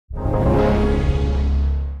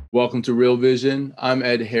Welcome to Real Vision. I'm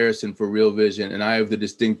Ed Harrison for Real Vision, and I have the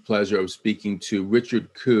distinct pleasure of speaking to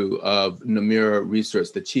Richard Koo of Nomura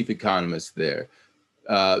Research, the chief economist there.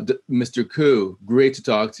 Mr. Koo, great to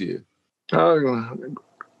talk to you. Oh,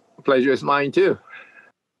 pleasure is mine too.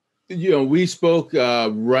 You know, we spoke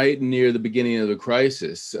right near the beginning of the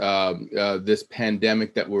crisis, this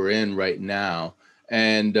pandemic that we're in right now.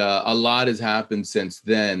 And a lot has happened since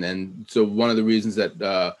then. And so one of the reasons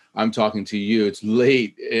that I'm talking to you, it's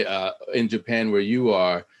late in Japan where you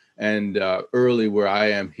are and early where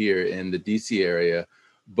I am here in the DC area.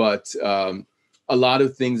 But a lot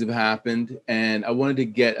of things have happened. And I wanted to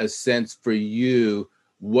get a sense for you,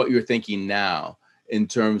 what you're thinking now in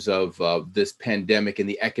terms of this pandemic and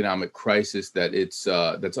the economic crisis that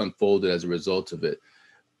that's unfolded as a result of it.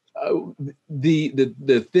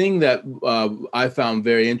 The thing that I found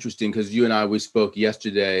very interesting, because you and we spoke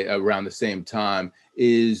yesterday around the same time,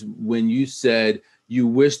 is when you said you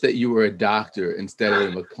wish that you were a doctor instead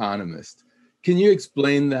of an economist. Can you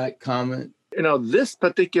explain that comment? You know, this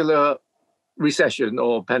particular recession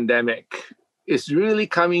or pandemic is really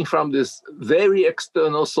coming from this very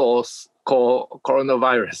external source called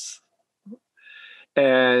coronavirus.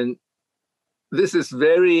 And this is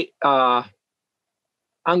very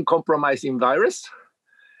uncompromising virus.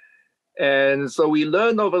 And so we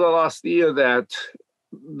learned over the last year that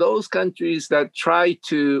those countries that try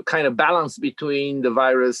to kind of balance between the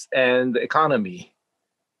virus and the economy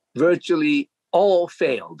virtually all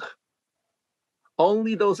failed.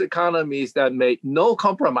 Only those economies that made no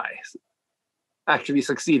compromise actually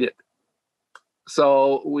succeeded.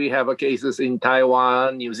 So we have cases in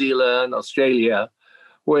Taiwan, New Zealand, Australia,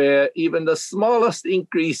 where even the smallest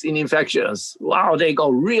increase in infections, wow, they go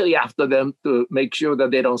really after them to make sure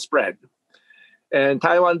that they don't spread. And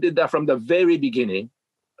Taiwan did that from the very beginning,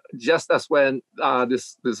 just as when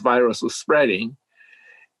this virus was spreading.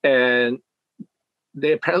 And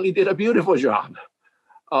they apparently did a beautiful job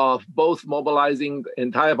of both mobilizing the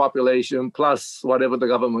entire population plus whatever the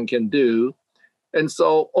government can do. And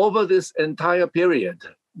so over this entire period,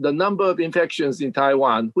 the number of infections in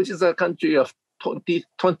Taiwan, which is a country of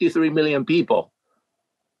 23 million people,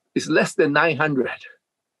 is less than 900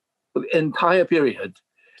 for the entire period.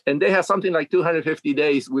 And they have something like 250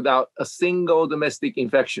 days without a single domestic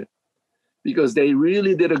infection because they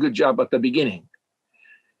really did a good job at the beginning.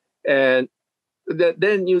 And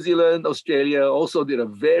then New Zealand, Australia also did a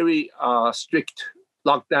very strict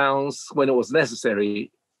lockdowns when it was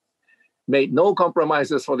necessary, made no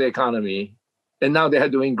compromises for the economy, and now they are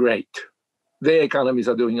doing great. Their economies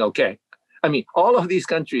are doing okay. I mean, all of these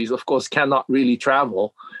countries, of course, cannot really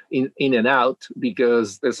travel in and out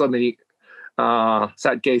because there's so many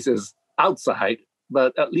sad cases outside.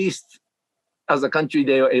 But at least as a country,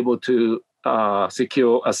 they are able to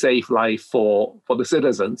secure a safe life for the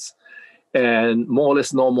citizens and more or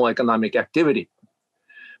less normal economic activity.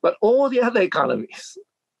 But all the other economies,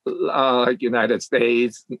 like United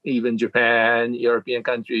States, even Japan, European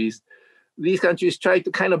countries, these countries try to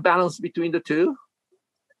kind of balance between the two.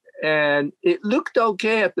 And it looked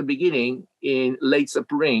okay at the beginning in late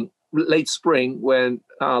spring when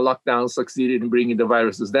lockdowns succeeded in bringing the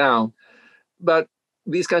viruses down. But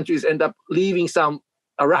these countries end up leaving some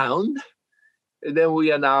around. And then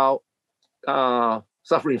we are now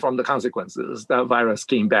suffering from the consequences. That virus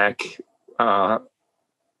came back. And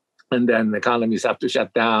then economies have to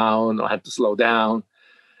shut down or have to slow down.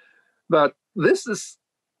 But this is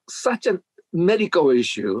such a medical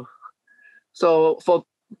issue. So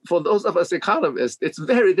for those of us economists, it's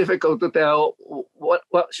very difficult to tell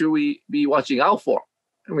what should we be watching out for.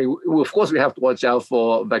 I mean, of course, we have to watch out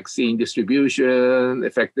for vaccine distribution,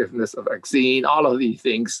 effectiveness of vaccine, all of these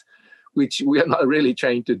things, which we are not really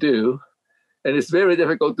trained to do. And it's very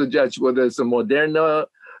difficult to judge whether it's a Moderna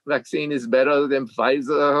vaccine is better than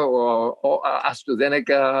Pfizer or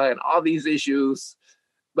AstraZeneca and all these issues.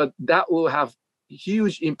 But that will have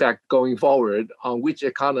huge impact going forward on which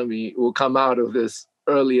economy will come out of this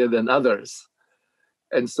earlier than others.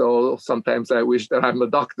 And so sometimes I wish that I'm a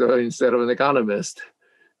doctor instead of an economist,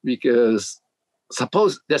 because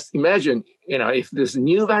just imagine, if this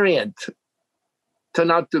new variant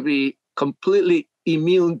turned out to be completely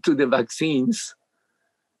immune to the vaccines,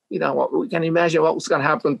 we can imagine what was going to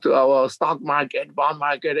happen to our stock market, bond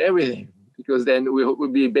market, everything, because then we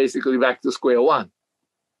would be basically back to square one.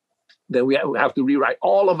 Then we have to rewrite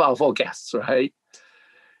all of our forecasts, right?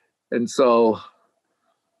 And so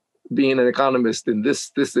being an economist in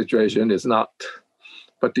this situation is not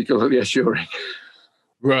particularly assuring.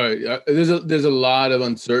 Right. There's a lot of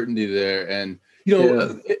uncertainty there. And,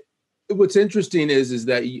 what's interesting is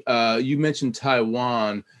that you mentioned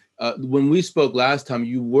Taiwan. When we spoke last time,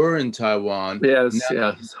 you were in Taiwan. Yes,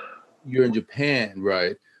 Now yes. you're in Japan,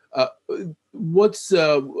 right? Uh,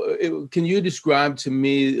 can you describe to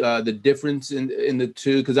me the difference in the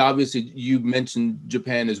two? Because obviously you mentioned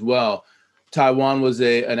Japan as well. Taiwan was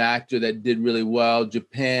an actor that did really well.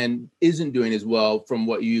 Japan isn't doing as well from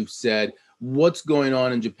what you've said. What's going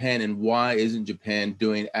on in Japan, and why isn't Japan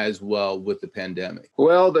doing as well with the pandemic?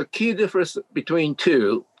 Well, the key difference between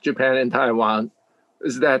Japan and Taiwan,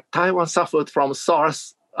 is that Taiwan suffered from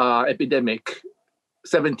SARS epidemic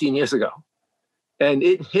 17 years ago. And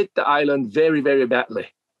it hit the island very, very badly.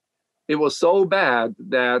 It was so bad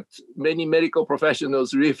that many medical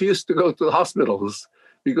professionals refused to go to the hospitals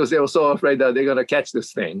because they were so afraid that they're going to catch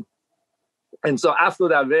this thing. And so after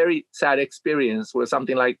that very sad experience where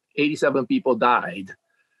something like 87 people died,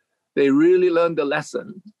 they really learned the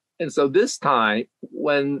lesson. And so this time,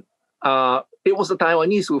 when it was the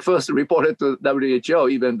Taiwanese who first reported to WHO,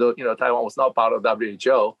 even though Taiwan was not part of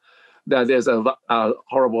WHO, that there's a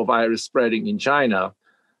horrible virus spreading in China.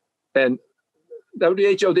 And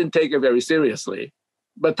WHO didn't take it very seriously,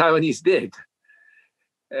 but Taiwanese did.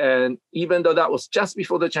 And even though that was just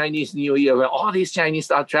before the Chinese New Year, when all these Chinese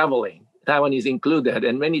start traveling, Taiwanese included,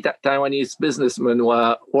 and many Taiwanese businessmen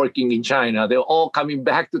were working in China, they were all coming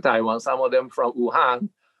back to Taiwan, some of them from Wuhan.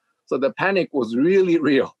 So the panic was really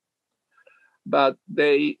real. But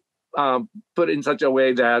they put it in such a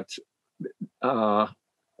way that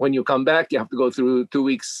when you come back, you have to go through 2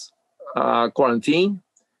 weeks quarantine.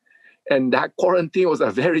 And that quarantine was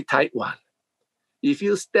a very tight one. If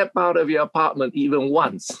you step out of your apartment even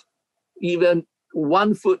once, even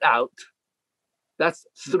 1 foot out, that's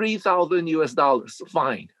 $3,000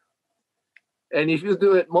 fine. And if you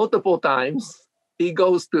do it multiple times, it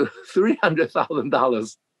goes to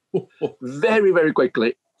 $300,000 very, very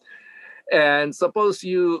quickly. And suppose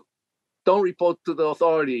you don't report to the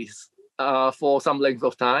authorities for some length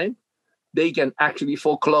of time, they can actually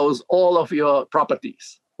foreclose all of your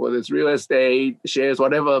properties, whether it's real estate, shares,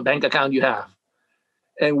 whatever bank account you have.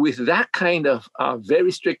 And with that kind of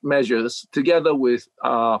very strict measures, together with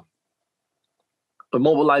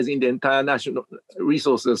mobilizing the entire national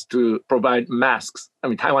resources to provide masks. I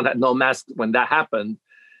mean, Taiwan had no masks when that happened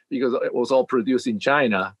because it was all produced in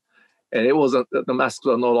China. And it wasn't, the masks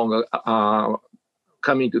were no longer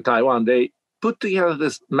coming to Taiwan. They put together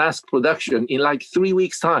this mask production in like 3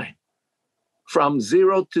 weeks' time, from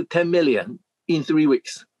 0 to 10 million in 3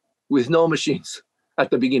 weeks, with no machines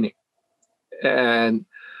at the beginning. And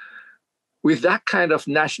with that kind of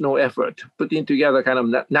national effort, putting together kind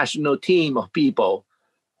of national team of people,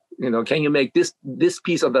 can you make this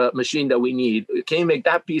piece of the machine that we need? Can you make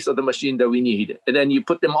that piece of the machine that we need? And then you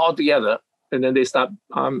put them all together, and then they start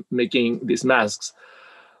making these masks.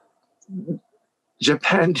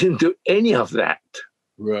 Japan didn't do any of that.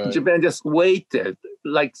 Right. Japan just waited,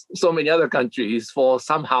 like so many other countries, for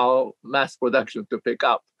somehow mass production to pick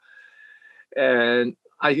up. And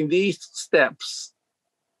I think these steps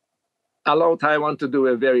allow Taiwan to do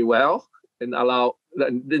it very well, and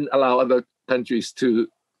didn't allow other countries to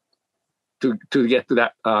get to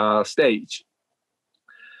that stage.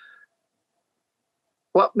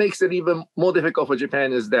 What makes it even more difficult for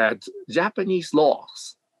Japan is that Japanese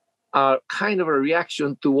laws are kind of a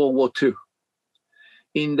reaction to World War II,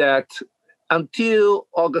 in that until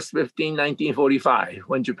August 15, 1945,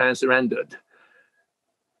 when Japan surrendered,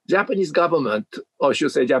 Japanese government, or I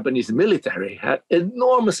should say Japanese military, had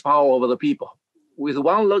enormous power over the people. With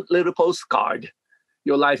one little postcard,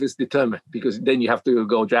 your life is determined, because then you have to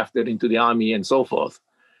go drafted into the army and so forth.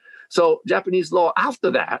 So Japanese law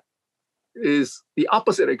after that is the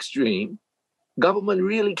opposite extreme. Government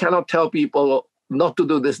really cannot tell people not to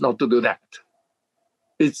do this, not to do that.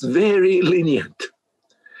 It's very lenient.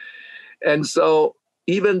 And so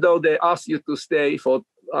even though they ask you to stay for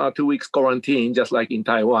 2 weeks quarantine, just like in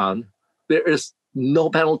Taiwan, there is no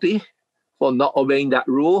penalty for not obeying that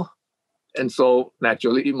rule. And so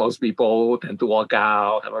naturally, most people tend to walk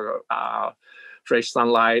out, have a fresh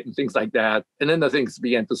sunlight and things like that. And then the things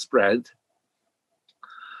began to spread.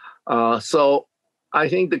 So I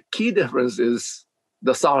think the key difference is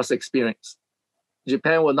the SARS experience.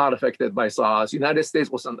 Japan was not affected by SARS. United States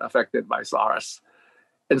wasn't affected by SARS.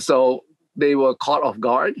 And so they were caught off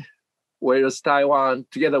guard, whereas Taiwan,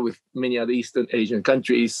 together with many other Eastern Asian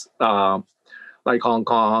countries, like Hong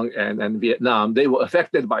Kong and Vietnam, they were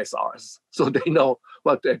affected by SARS. So they know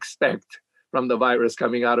what to expect from the virus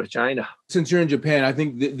coming out of China. Since you're in Japan, I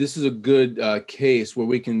think this is a good case where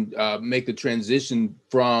we can make the transition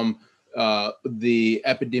from the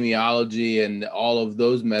epidemiology and all of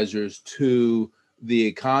those measures to the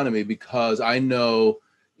economy, because I know,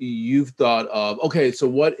 you've thought of, okay, so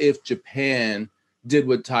what if Japan did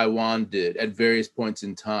what Taiwan did at various points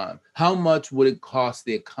in time? How much would it cost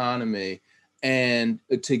the economy and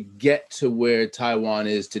to get to where Taiwan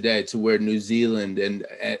is today, to where New Zealand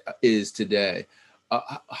is today?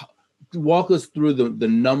 Walk us through the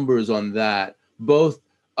numbers on that, both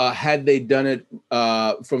had they done it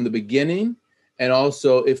from the beginning, and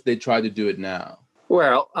also if they tried to do it now.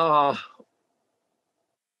 Well,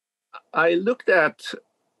 I looked at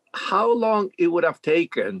how long it would have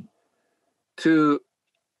taken to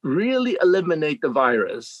really eliminate the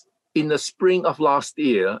virus in the spring of last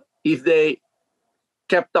year if they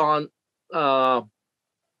kept on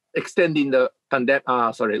extending the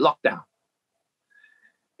lockdown.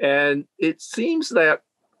 And it seems that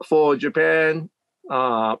for Japan,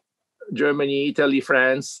 Germany, Italy,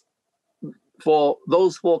 France, for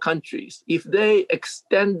those 4 countries, if they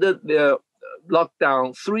extended their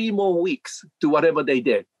lockdown 3 more weeks to whatever they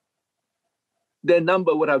did, their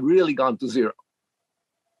number would have really gone to 0.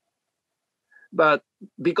 But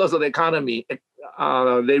because of the economy,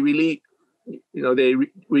 they really,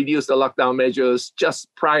 reduced the lockdown measures just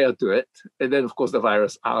prior to it. And then, of course, the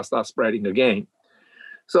virus starts spreading again.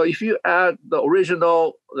 So if you add the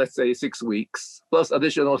original, let's say 6 weeks, plus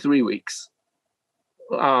additional 3 weeks,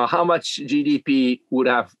 how much GDP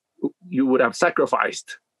you would have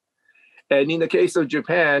sacrificed? And in the case of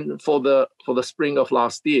Japan, for the spring of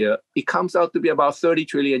last year, it comes out to be about 30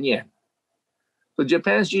 trillion yen. So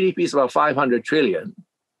Japan's GDP is about 500 trillion.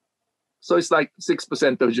 So it's like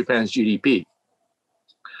 6% of Japan's GDP.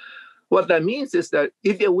 What that means is that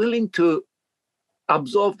if you're willing to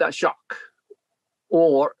absorb that shock,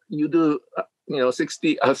 or you do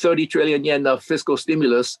 30 trillion yen of fiscal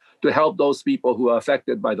stimulus to help those people who are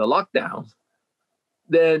affected by the lockdown,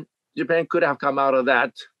 then Japan could have come out of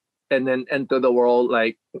that and then enter the world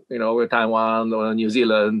like, where Taiwan or New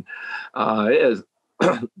Zealand is,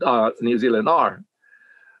 New Zealand are.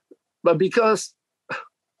 But because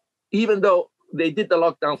even though they did the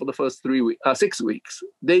lockdown for the first 6 weeks,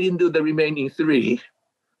 they didn't do the remaining 3,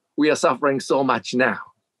 we are suffering so much now.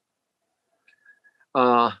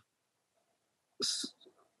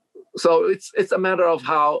 So it's a matter of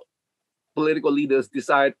how political leaders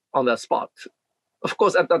decide on the spot. Of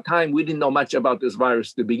course, at that time, we didn't know much about this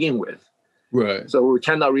virus to begin with. Right. So we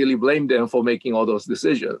cannot really blame them for making all those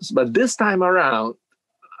decisions. But this time around,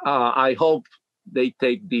 I hope they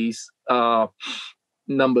take these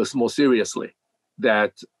numbers more seriously,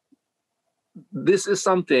 that this is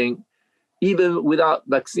something, even without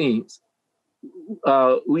vaccines,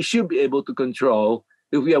 we should be able to control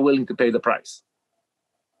if we are willing to pay the price.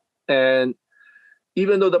 And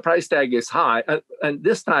even though the price tag is high, and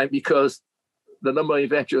this time because the number of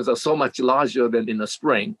infections are so much larger than in the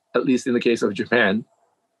spring, at least in the case of Japan,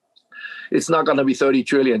 it's not going to be 30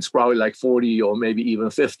 trillion, it's probably like 40 or maybe even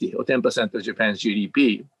 50 or 10% of Japan's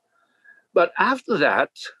GDP. But after that,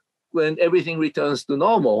 when everything returns to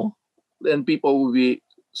normal, then people will be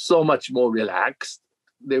so much more relaxed.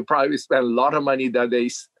 They'll probably spend a lot of money that they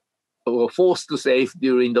were forced to save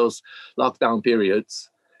during those lockdown periods,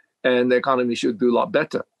 and the economy should do a lot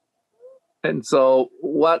better. And so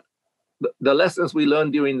what the lessons we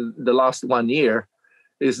learned during the last 1 year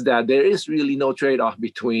is that there is really no trade-off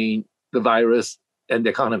between the virus and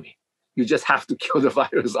the economy. You just have to kill the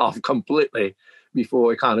virus off completely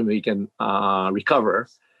before economy can recover.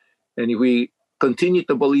 And if we continue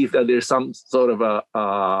to believe that there's some sort of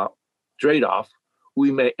a trade-off,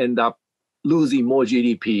 we may end up losing more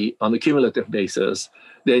GDP on a cumulative basis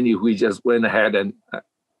than if we just went ahead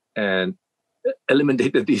and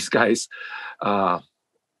eliminated these guys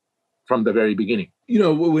from the very beginning.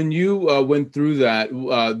 When you went through that,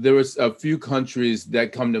 there was a few countries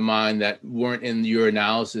that come to mind that weren't in your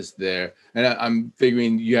analysis there. And I'm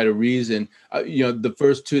figuring you had a reason. The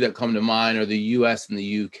first 2 that come to mind are the US and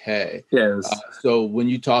the UK. Yes. So when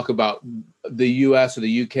you talk about the US or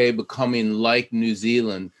the UK becoming like New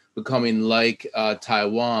Zealand, becoming like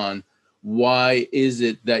Taiwan, why is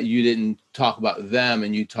it that you didn't talk about them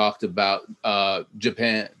and you talked about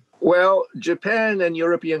Japan? Well, Japan and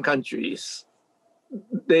European countries,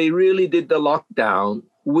 they really did the lockdown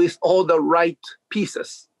with all the right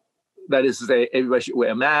pieces. That is to say, everybody should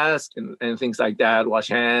wear a mask and things like that, wash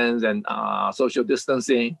hands and social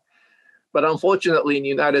distancing. But unfortunately, in the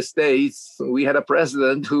United States, we had a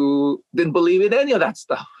president who didn't believe in any of that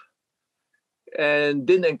stuff and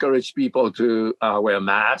didn't encourage people to wear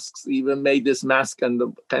masks, even made this mask kind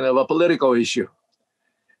of a political issue.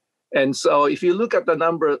 And so if you look at the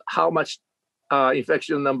number, how much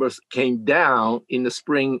infection numbers came down in the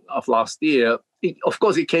spring of last year, of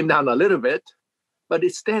course, it came down a little bit, but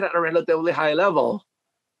it stayed at a relatively high level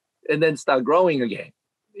and then start growing again.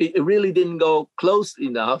 It really didn't go close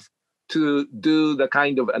enough to do the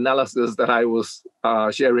kind of analysis that I was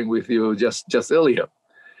sharing with you just earlier.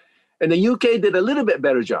 And the UK did a little bit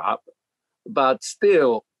better job, but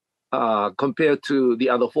still, compared to the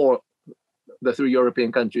other four, the three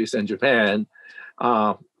European countries and Japan,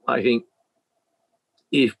 I think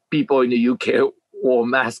if people in the UK wore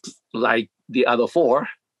masks like the other four,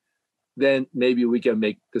 then maybe we can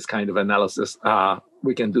make this kind of analysis.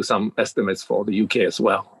 We can do some estimates for the UK as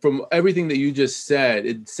well. From everything that you just said,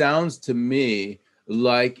 it sounds to me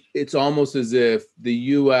like it's almost as if the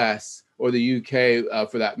US or the UK,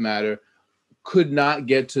 for that matter, could not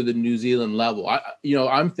get to the New Zealand level.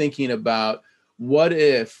 I'm thinking about, what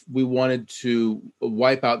if we wanted to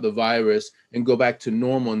wipe out the virus and go back to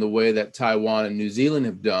normal in the way that Taiwan and New Zealand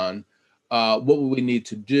have done? What would we need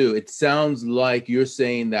to do? It sounds like you're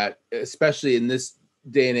saying that, especially in this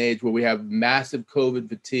day and age where we have massive COVID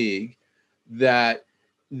fatigue, that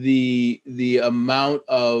the amount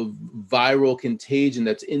of viral contagion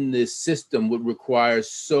that's in this system would require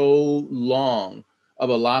so long of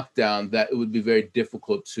a lockdown that it would be very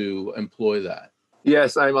difficult to employ that.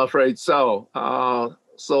 Yes, I'm afraid so.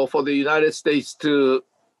 So for the United States to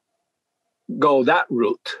go that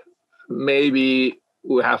route, maybe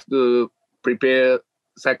we have to prepare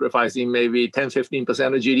sacrificing maybe 10-15%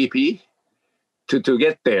 of GDP to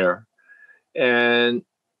get there. And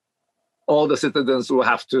all the citizens will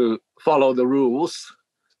have to follow the rules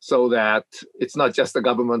so that it's not just the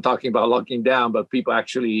government talking about locking down, but people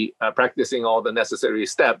actually practicing all the necessary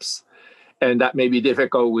steps. And that may be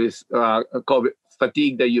difficult with COVID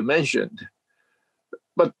fatigue that you mentioned.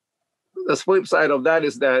 But the flip side of that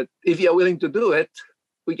is that if you're willing to do it,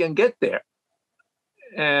 we can get there.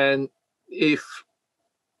 And if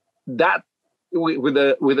that, with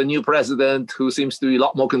a new president who seems to be a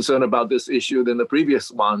lot more concerned about this issue than the previous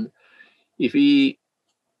one, if he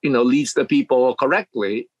leads the people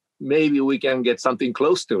correctly, maybe we can get something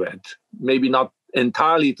close to it. Maybe not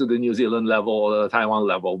entirely to the New Zealand level or the Taiwan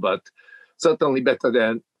level, but certainly better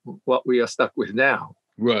than what we are stuck with now.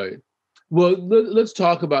 Right. Well, let's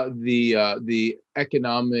talk about the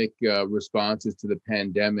economic responses to the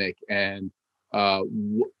pandemic and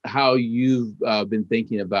how you've been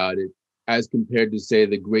thinking about it as compared to, say,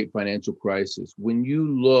 the Great Financial Crisis. When you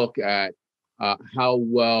look at how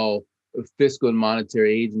well fiscal and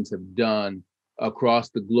monetary agents have done across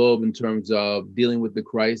the globe in terms of dealing with the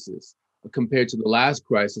crisis compared to the last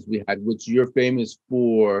crisis we had, which you're famous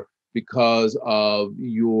for because of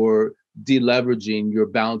your deleveraging, your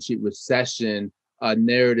balance sheet recession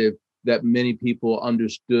narrative that many people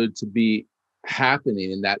understood to be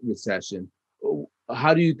happening in that recession.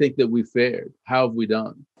 How do you think that we fared? How have we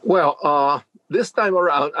done? Well, this time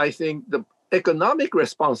around, I think the economic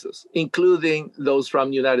responses, including those from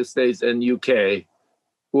the United States and UK,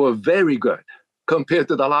 were very good compared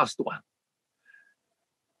to the last one.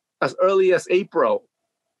 As early as April,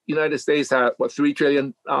 United States had $3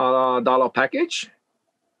 trillion package.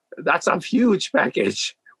 That's a huge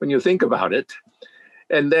package when you think about it.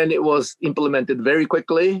 And then it was implemented very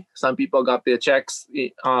quickly. Some people got their checks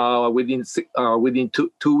within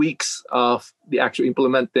 2 weeks of the actual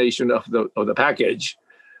implementation of the package.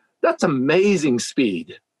 That's amazing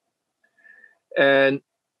speed. And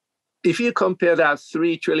if you compare that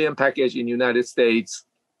 $3 trillion package in the United States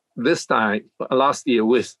this time, last year,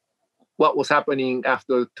 with what was happening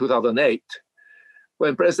after 2008,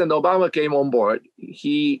 when President Obama came on board,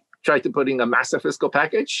 he tried to put in a massive fiscal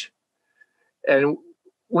package. And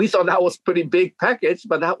we thought that was a pretty big package,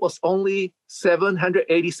 but that was only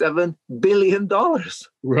 $787 billion.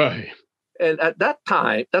 Right. And at that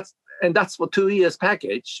time, that's for 2 years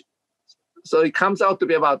package. So it comes out to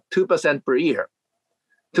be about 2% per year,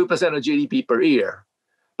 2% of GDP per year.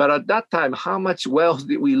 But at that time, how much wealth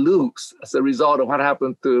did we lose as a result of what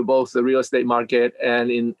happened to both the real estate market and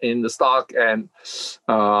in the stock and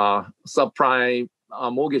subprime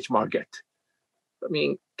mortgage market? I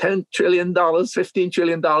mean, $10 trillion, $15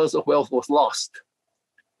 trillion of wealth was lost.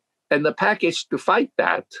 And the package to fight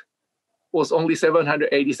that was only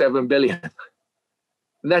 $787 billion.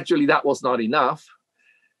 Naturally, that was not enough.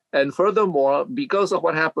 And furthermore, because of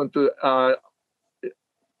what happened to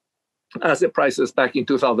asset prices back in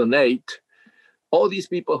 2008, all these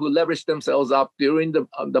people who leveraged themselves up during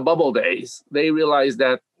the bubble days, they realized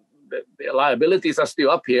that their liabilities are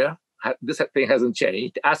still up here. This thing hasn't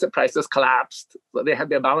changed. Asset prices collapsed. So they had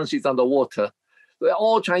their balance sheets underwater. So they're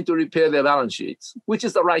all trying to repair their balance sheets, which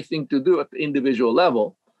is the right thing to do at the individual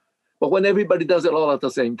level. But when everybody does it all at the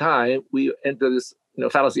same time, we enter this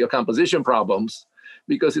fallacy of composition problems,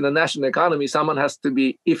 Because in the national economy,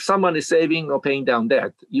 if someone is saving or paying down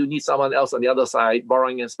debt, you need someone else on the other side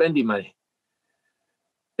borrowing and spending money.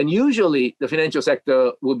 And usually the financial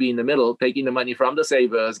sector will be in the middle, taking the money from the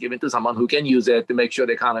savers, giving to someone who can use it to make sure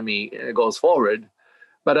the economy goes forward.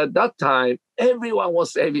 But at that time, everyone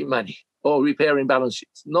was saving money or repairing balance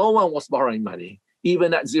sheets. No one was borrowing money,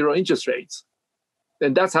 even at zero interest rates.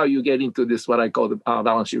 And that's how you get into this, what I call the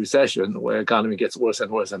balance sheet recession, where the economy gets worse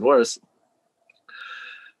and worse and worse.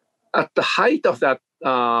 At the height of that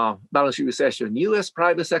balance sheet recession, US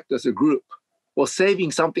private sector as a group was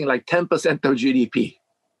saving something like 10% of GDP.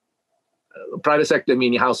 Private sector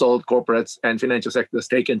meaning household, corporates, and financial sectors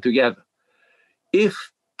taken together. If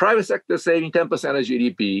private sector is saving 10% of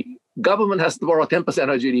GDP, government has to borrow 10%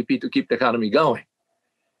 of GDP to keep the economy going.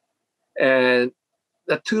 And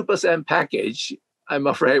the 2% package, I'm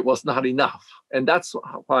afraid, was not enough. And that's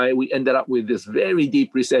why we ended up with this very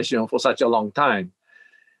deep recession for such a long time.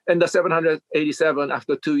 And the 787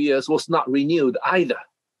 after 2 years was not renewed either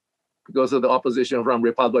because of the opposition from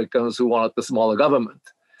Republicans who wanted the smaller government.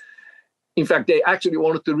 In fact, they actually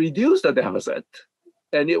wanted to reduce the deficit.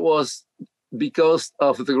 And it was because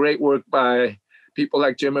of the great work by people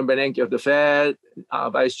like Chairman Bernanke of the Fed,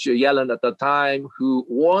 Vice Chair Yellen at the time, who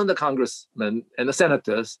warned the congressmen and the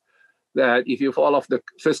senators that if you fall off the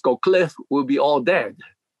fiscal cliff, we'll be all dead.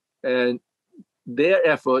 And their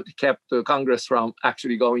effort kept the Congress from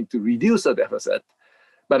actually going to reduce the deficit.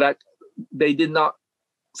 But they did not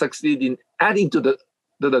succeed in adding to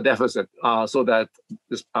the deficit so that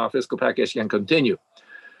this fiscal package can continue.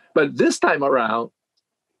 But this time around,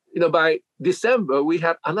 by December, we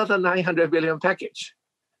had another 900 billion package.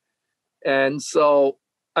 And so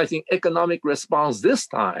I think economic response this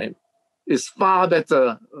time is far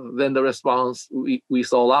better than the response we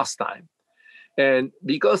saw last time. And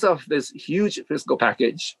because of this huge fiscal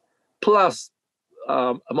package, plus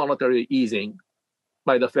a monetary easing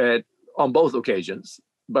by the Fed on both occasions,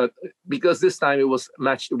 but because this time it was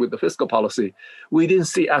matched with the fiscal policy, we didn't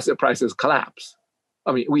see asset prices collapse.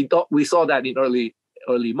 I mean, we saw that in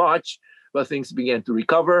early March, but things began to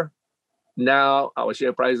recover. Now our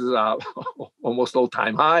share prices are almost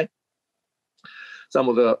all-time high. Some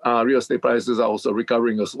of the real estate prices are also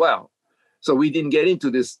recovering as well. So we didn't get into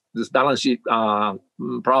this balance sheet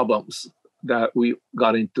problems that we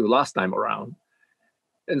got into last time around.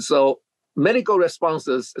 And so medical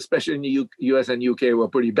responses, especially in the US and UK, were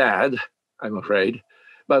pretty bad, I'm afraid.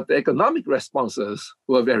 But the economic responses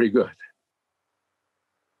were very good.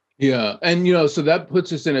 Yeah, and so that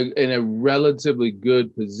puts us in a relatively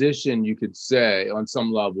good position, you could say, on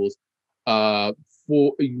some levels,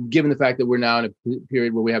 for given the fact that we're now in a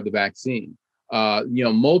period where we have the vaccine,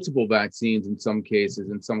 multiple vaccines in some cases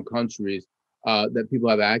in some countries that people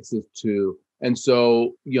have access to, and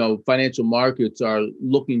so financial markets are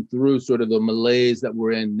looking through sort of the malaise that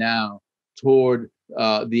we're in now toward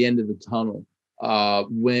the end of the tunnel,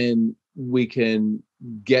 when we can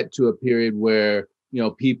get to a period where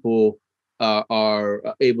people are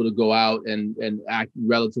able to go out and act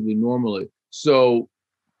relatively normally. So,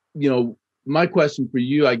 my question for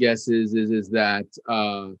you, I guess, is that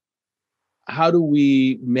how do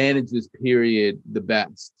we manage this period the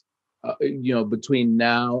best, between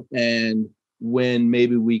now and when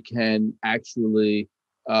maybe we can actually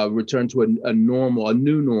return to a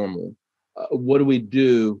new normal? What do we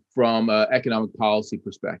do from an economic policy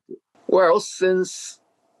perspective? Well, since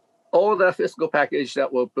all the fiscal package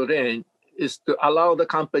that were put in is to allow the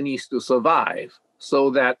companies to survive so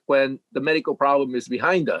that when the medical problem is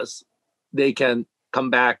behind us, they can come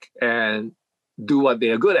back and do what they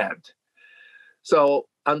are good at. So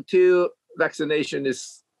until vaccination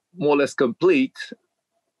is more or less complete,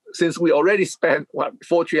 since we already spent,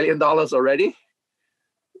 $4 trillion already,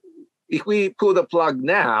 if we pull the plug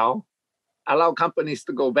now, allow companies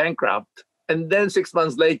to go bankrupt, and then 6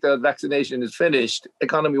 months later, vaccination is finished,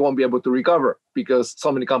 economy won't be able to recover because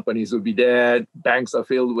so many companies will be dead. Banks are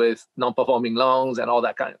filled with non-performing loans and all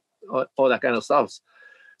that kind of stuff.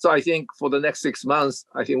 So I think for the next 6 months,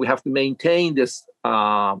 I think we have to maintain this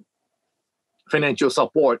financial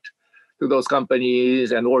support to those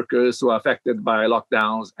companies and workers who are affected by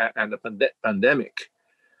lockdowns and the pandemic.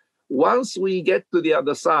 Once we get to the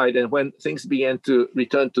other side and when things begin to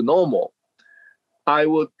return to normal, I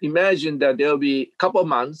would imagine that there'll be a couple of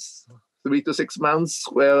months, 3 to 6 months,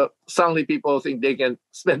 where suddenly people think they can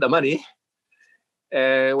spend the money.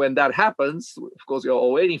 And when that happens, of course, you're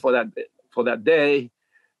all waiting for that day.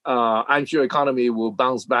 I'm sure economy will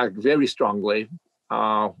bounce back very strongly.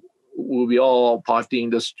 We'll be all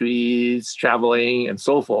partying the streets, traveling, and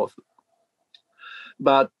so forth.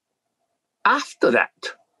 But after that,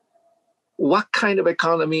 what kind of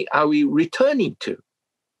economy are we returning to?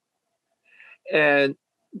 And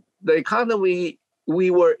the economy we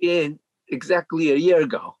were in exactly a year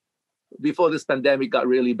ago, before this pandemic got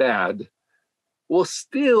really bad, was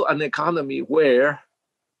still an economy where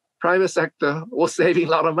private sector was saving a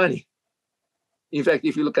lot of money. In fact,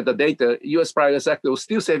 if you look at the data, US private sector was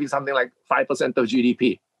still saving something like 5% of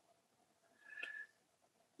GDP.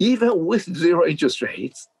 Even with zero interest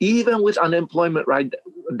rates, even with unemployment right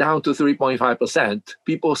down to 3.5%,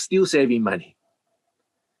 people are still saving money.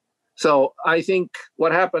 So I think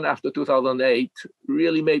what happened after 2008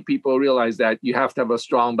 really made people realize that you have to have a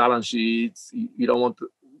strong balance sheet. You don't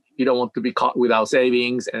want to be caught without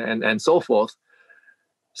savings and so forth.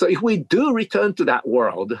 So if we do return to that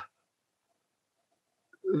world,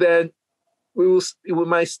 then we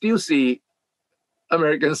might still see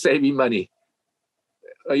Americans saving money,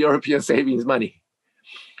 European savings money.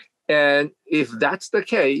 And if that's the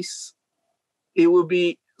case, it will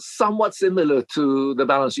be somewhat similar to the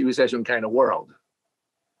balance sheet recession kind of world.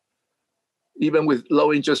 Even with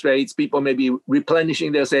low interest rates, people may be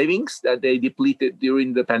replenishing their savings that they depleted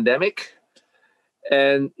during the pandemic.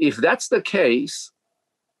 And if that's the case,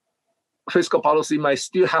 fiscal policy might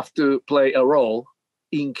still have to play a role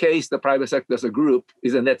in case the private sector as a group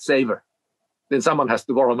is a net saver. Then someone has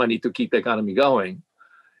to borrow money to keep the economy going.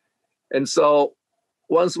 And so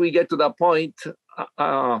once we get to that point,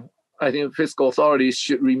 I think fiscal authorities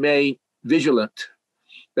should remain vigilant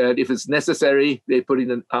that if it's necessary, they put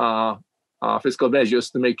in fiscal measures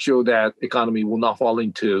to make sure that economy will not fall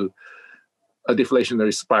into a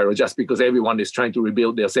deflationary spiral just because everyone is trying to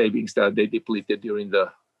rebuild their savings that they depleted during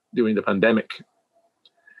the pandemic.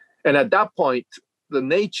 And at that point, the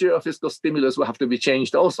nature of fiscal stimulus will have to be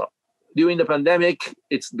changed also. During the pandemic,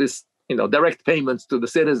 it's this direct payments to the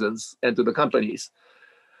citizens and to the companies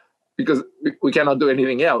because we cannot do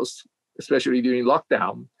anything else, especially during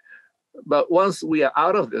lockdown. But once we are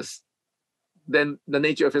out of this, then the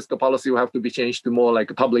nature of fiscal policy will have to be changed to more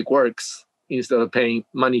like public works instead of paying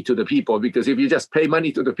money to the people. Because if you just pay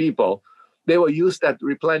money to the people, they will use that to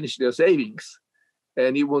replenish their savings,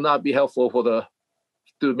 and it will not be helpful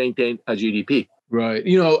to maintain a GDP. Right.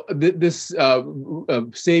 This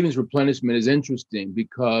savings replenishment is interesting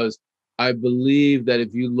because I believe that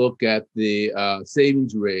if you look at the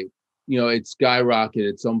savings rate, it skyrocketed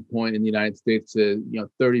at some point in the United States to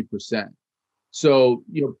 30%. So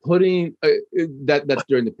putting that's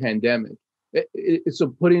during the pandemic. So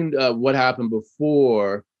putting what happened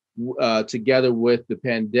before together with the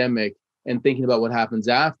pandemic and thinking about what happens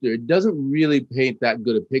after, it doesn't really paint that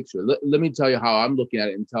good a picture. Let me tell you how I'm looking at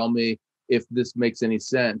it and tell me if this makes any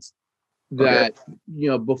sense. That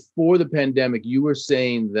before the pandemic, you were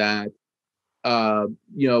saying that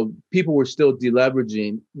people were still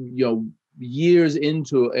deleveraging, years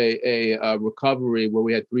into a recovery where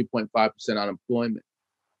we had 3.5% unemployment.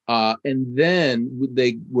 And then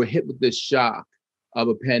they were hit with this shock of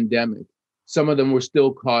a pandemic. Some of them were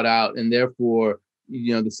still caught out, and therefore,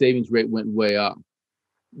 the savings rate went way up.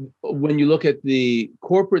 When you look at the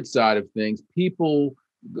corporate side of things, people,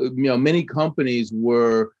 many companies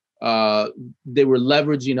were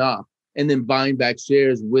leveraging up and then buying back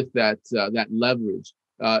shares with that leverage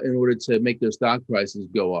in order to make their stock prices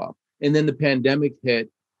go up. And then the pandemic hit,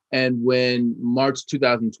 and when March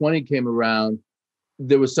 2020 came around,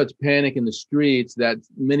 there was such panic in the streets that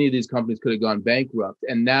many of these companies could have gone bankrupt.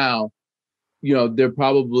 And now, they're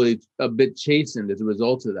probably a bit chastened as a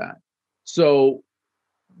result of that. So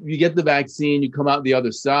you get the vaccine, you come out the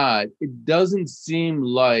other side. It doesn't seem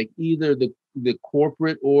like either the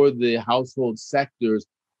corporate or the household sectors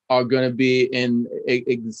are going to be in an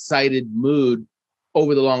excited mood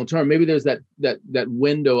over the long term. Maybe there's that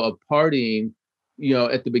window of partying,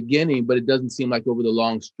 at the beginning, but it doesn't seem like over the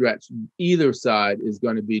long stretch, either side is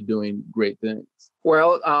going to be doing great things.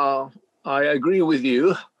 Well, I agree with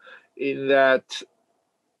you in that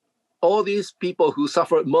all these people who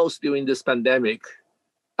suffered most during this pandemic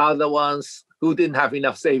are the ones who didn't have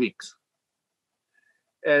enough savings.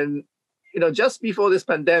 And, just before this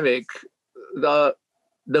pandemic, the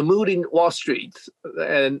mood in Wall Street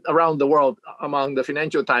and around the world among the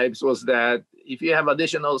financial types was that if you have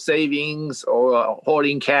additional savings or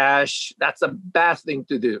hoarding cash, that's a bad thing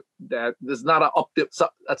to do. That's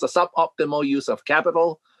a suboptimal use of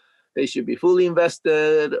capital. They should be fully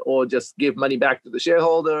invested or just give money back to the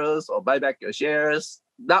shareholders or buy back your shares.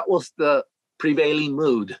 That was the prevailing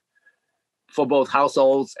mood for both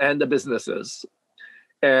households and the businesses.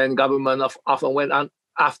 And government often went on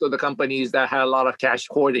after the companies that had a lot of cash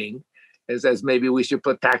hoarding and says maybe we should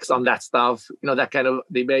put tax on that stuff. That kind of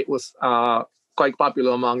debate was quite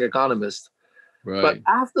popular among economists. But Right.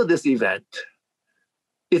 after this event,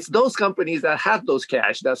 it's those companies that had those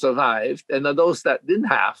cash that survived, and those that didn't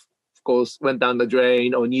have, of course, went down the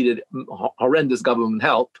drain or needed horrendous government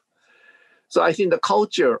help. So I think the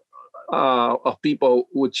culture of people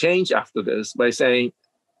would change after this by saying,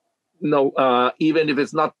 no, even if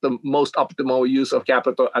it's not the most optimal use of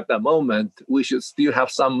capital at the moment, we should still have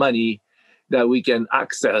some money that we can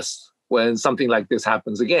access when something like this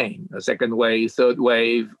happens again. A second wave, third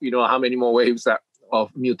wave, how many more waves of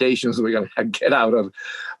mutations we're going to get out of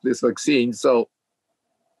this vaccine. So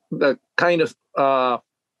the kind of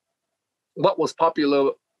what was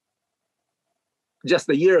popular just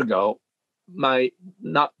a year ago might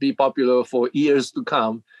not be popular for years to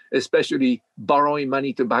come, especially borrowing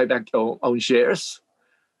money to buy back your own shares.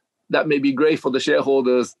 That may be great for the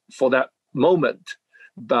shareholders for that moment,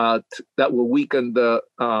 but that will weaken the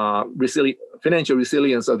financial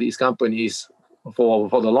resilience of these companies for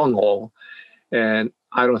the long haul. And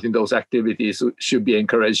I don't think those activities should be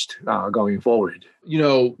encouraged going forward.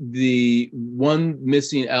 The one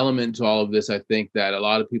missing element to all of this, I think, that a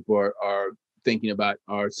lot of people are thinking about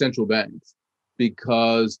are central banks,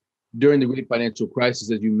 because during the great financial crisis,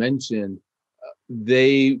 as you mentioned,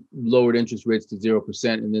 they lowered interest rates to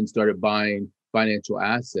 0% and then started buying financial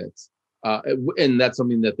assets. And that's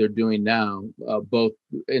something that they're doing now, both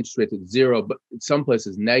interest rates at zero, but in some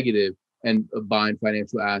places negative, and buying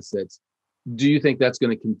financial assets. Do you think that's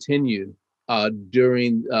going to continue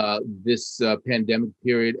during this pandemic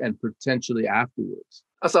period and potentially afterwards?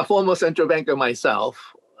 As a former central banker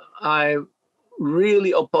myself, I'm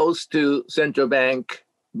really opposed to central bank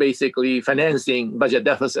basically financing budget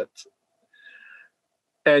deficits.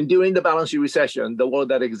 And during the balance sheet recession, the world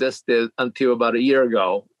that existed until about a year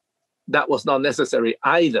ago, that was not necessary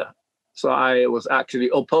either. So I was actually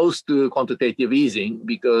opposed to quantitative easing,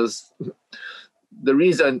 because the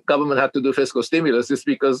reason government had to do fiscal stimulus is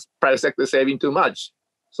because private sector is saving too much.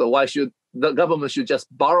 So why should the government should just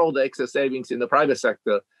borrow the excess savings in the private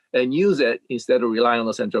sector and use it instead of relying on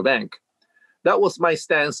the central bank? That was my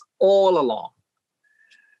stance all along.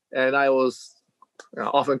 And I was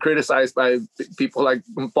often criticized by people like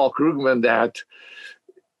Paul Krugman that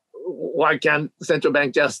why can't the central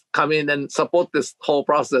bank just come in and support this whole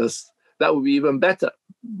process? That would be even better.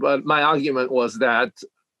 But my argument was that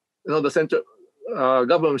the central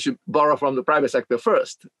government should borrow from the private sector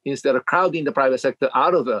first, instead of crowding the private sector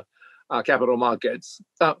out of the capital markets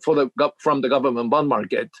from the government bond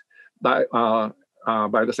market by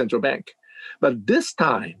the central bank. But this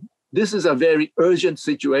time, this is a very urgent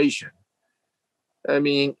situation. I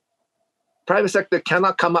mean, private sector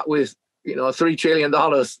cannot come up with $3 trillion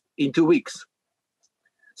in 2 weeks.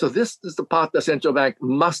 So this is the part the central bank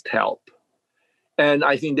must help. And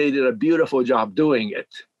I think they did a beautiful job doing it.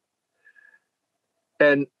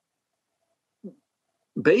 And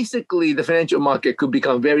basically, the financial market could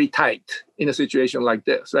become very tight in a situation like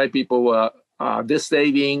this, right? People were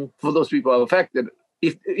dis-saving. For those people who are affected,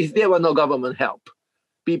 if there were no government help,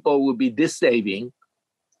 people would be dis-saving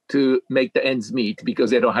to make the ends meet because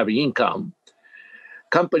they don't have an income.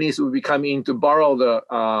 Companies would be coming in to borrow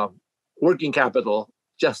the working capital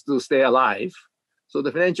just to stay alive. So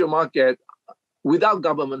the financial market, without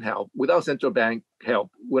government help, without central bank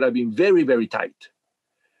help, would have been very, very tight.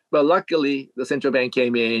 But luckily, the central bank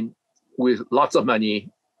came in with lots of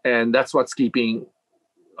money, and that's what's keeping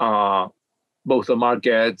both the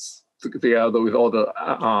markets together with all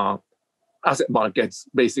the asset markets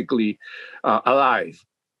basically alive.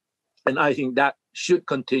 And I think that should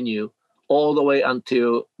continue all the way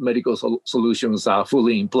until medical solutions are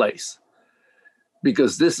fully in place.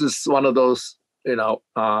 Because this is one of those,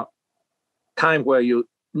 time where you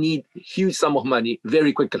need huge sum of money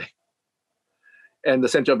very quickly. And the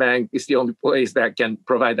central bank is the only place that can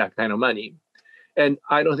provide that kind of money. And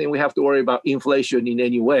I don't think we have to worry about inflation in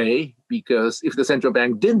any way, because if the central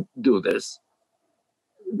bank didn't do this,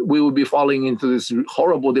 we would be falling into this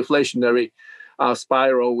horrible deflationary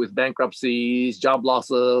spiral with bankruptcies, job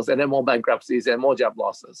losses, and then more bankruptcies and more job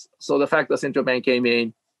losses. So the fact that central bank came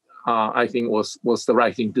in, I think was the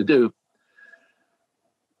right thing to do.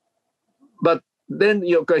 But then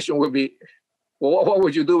your question would be, well, what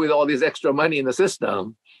would you do with all this extra money in the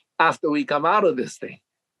system after we come out of this thing?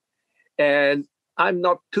 And I'm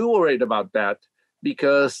not too worried about that,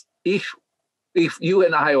 because if you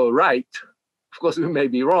and I are right, of course we may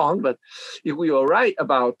be wrong, but if we are right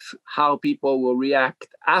about how people will react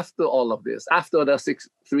after all of this, after the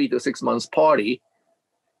 3 to 6 months party,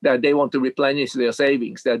 that they want to replenish their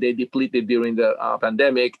savings that they depleted during the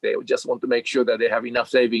pandemic, they just want to make sure that they have enough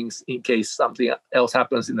savings in case something else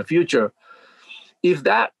happens in the future. If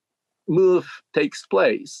that move takes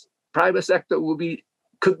place, private sector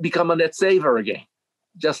could become a net saver again,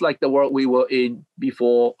 just like the world we were in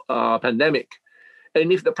before pandemic.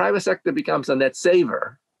 And if the private sector becomes a net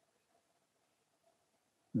saver,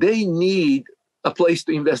 they need a place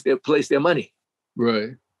to place their money.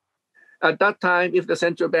 Right. At that time, if the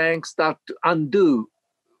central bank start to undo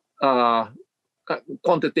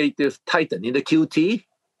quantitative tightening, the QT,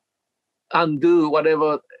 undo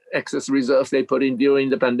whatever excess reserves they put in during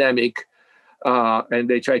the pandemic, and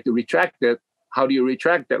they try to retract it. How do you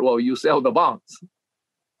retract it? Well, you sell the bonds.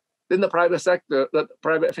 Then the private sector, the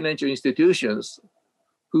private financial institutions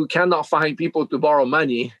who cannot find people to borrow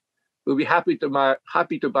money will be happy to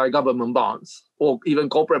buy government bonds or even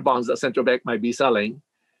corporate bonds that central bank might be selling.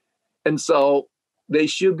 And so they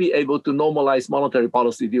should be able to normalize monetary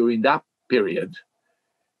policy during that period.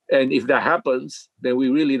 And if that happens, then we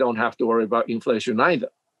really don't have to worry about inflation either.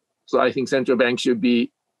 So I think central banks should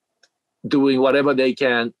be doing whatever they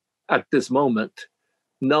can at this moment,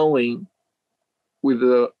 knowing with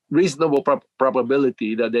a reasonable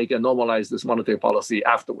probability that they can normalize this monetary policy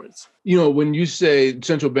afterwards. You know, when you say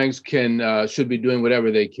central banks should be doing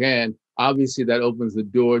whatever they can, obviously that opens the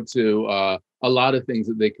door to a lot of things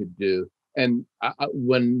that they could do. And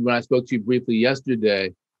when I spoke to you briefly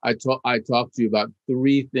yesterday, I talked to you about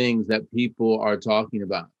three things that people are talking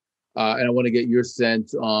about. And I want to get your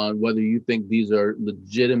sense on whether you think these are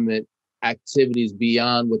legitimate activities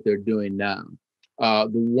beyond what they're doing now. The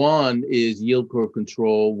one is yield curve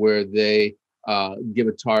control, where they give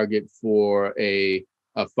a target for a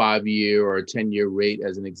 5-year or a 10-year rate,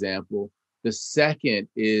 as an example. The second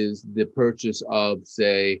is the purchase of,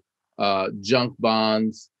 say, junk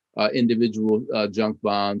bonds, individual junk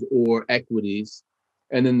bonds, or equities.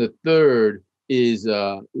 And then the third is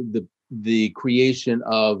the creation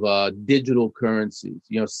of digital currencies,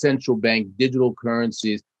 central bank digital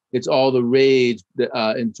currencies. It's all the rage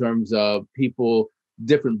in terms of people,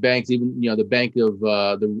 different banks, even the bank of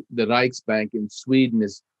the Riksbank in Sweden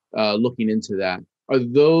is looking into that. Are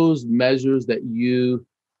those measures that you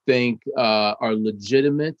think are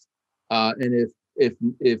legitimate? And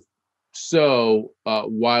if so,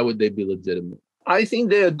 why would they be legitimate? I think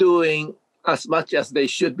they're doing as much as they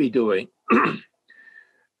should be doing.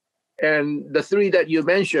 And the three that you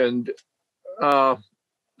mentioned, for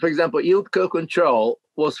example, yield curve control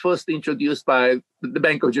was first introduced by the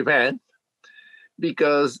Bank of Japan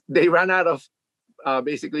because they ran out of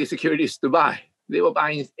basically securities to buy. They were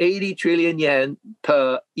buying 80 trillion yen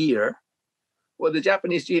per year. Well, the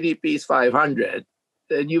Japanese GDP is 500,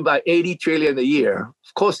 and you buy 80 trillion a year.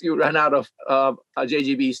 Of course, you run out of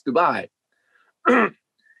JGBs to buy.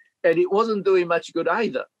 And it wasn't doing much good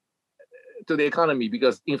either to the economy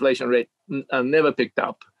because inflation rate never picked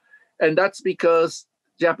up. And that's because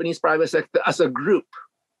Japanese private sector as a group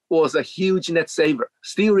was a huge net saver,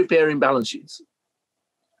 still repairing balance sheets.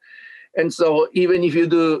 And so even if you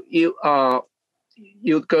do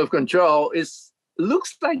yield curve control, it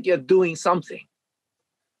looks like you're doing something.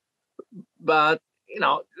 But,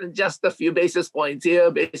 just a few basis points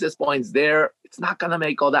here, basis points there, it's not going to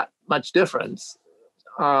make all that much difference.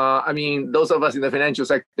 Those of us in the financial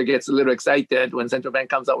sector gets a little excited when central bank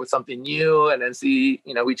comes out with something new and then see,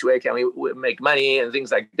 which way can we make money and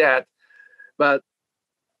things like that. But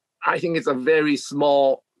I think it's a very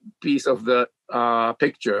small piece of the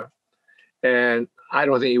picture. And I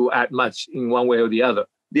don't think it will add much in one way or the other.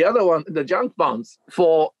 The other one, the junk bonds,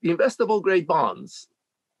 for investable grade bonds,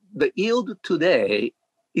 the yield today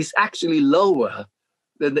is actually lower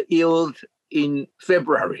than the yield in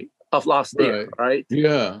February of last year, right?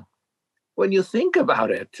 Yeah. When you think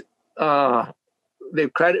about it,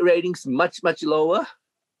 the credit ratings much, much lower,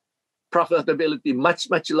 profitability much,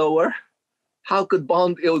 much lower. How could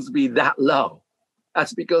bond yields be that low?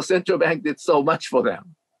 That's because central bank did so much for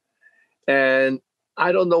them. And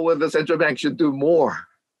I don't know whether central bank should do more.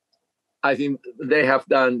 I think they have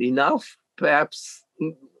done enough, perhaps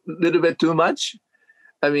a little bit too much.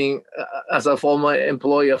 As a former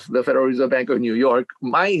employee of the Federal Reserve Bank of New York,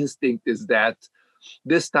 my instinct is that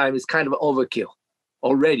this time is kind of overkill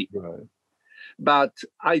already. Right. But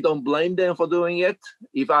I don't blame them for doing it.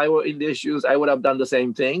 If I were in their shoes, I would have done the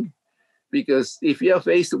same thing. Because if you're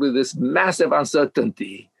faced with this massive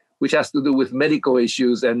uncertainty, which has to do with medical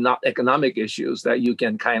issues and not economic issues that you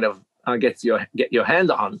can kind of get your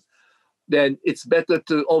hand on, then it's better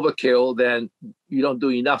to overkill than you don't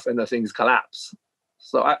do enough and the things collapse.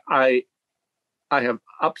 So I have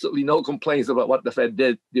absolutely no complaints about what the Fed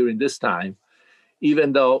did during this time,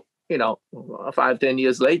 even though, 5-10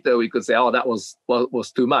 years later, we could say, oh, that was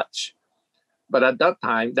too much. But at that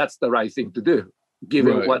time, that's the right thing to do,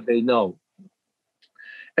 given what they know.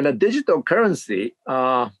 And a digital currency,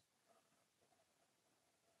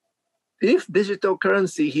 if digital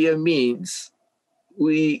currency here means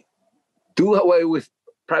we do away with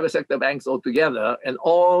private sector banks altogether and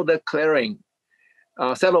all the clearing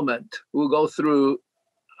settlement will go through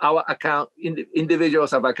our account,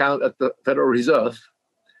 individuals have account at the Federal Reserve,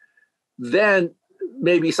 then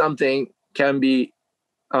maybe something can be,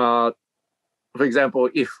 for example,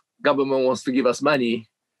 if government wants to give us money,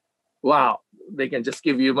 wow, they can just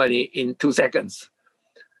give you money in 2 seconds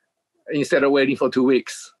instead of waiting for 2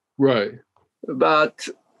 weeks. Right. But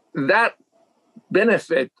that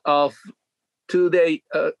benefit of 2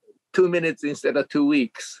 minutes instead of 2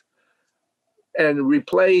 weeks, and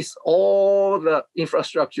replace all the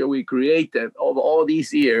infrastructure we created over all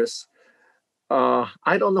these years,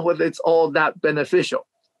 I don't know whether it's all that beneficial.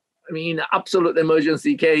 I mean, absolute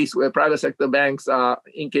emergency case where private sector banks are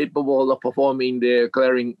incapable of performing their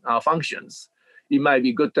clearing functions, it might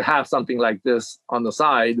be good to have something like this on the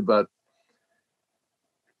side. But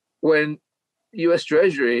when U.S.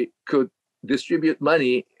 Treasury could distribute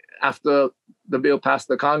money after the bill passed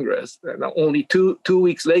the Congress, and only two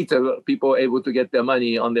weeks later, people were able to get their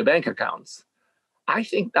money on their bank accounts, I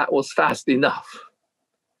think that was fast enough.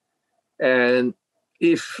 And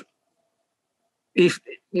if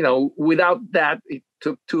without that, it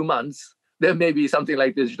took 2 months, there may be something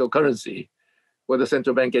like digital currency, where the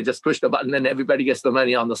central bank can just push the button and everybody gets the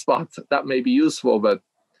money on the spot. That may be useful, but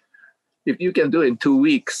if you can do it in 2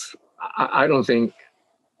 weeks, I don't think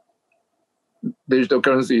digital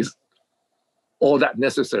currency is all that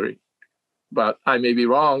necessary. But I may be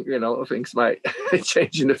wrong. Things might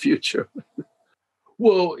change in the future.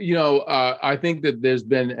 Well, I think that there's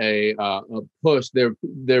been a push. There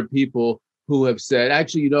are people who have said,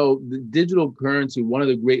 actually, the digital currency, one of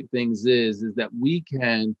the great things is that we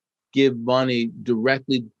can give money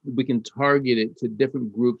directly. We can target it to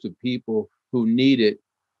different groups of people who need it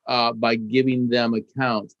by giving them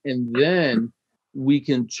accounts. And then we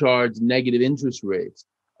can charge negative interest rates,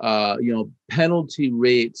 penalty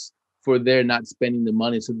rates for their not spending the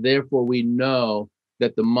money. So therefore, we know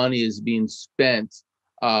that the money is being spent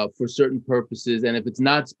for certain purposes. And if it's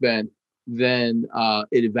not spent, then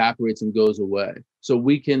it evaporates and goes away. So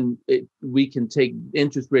we can take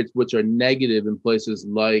interest rates which are negative in places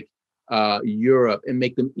like Europe and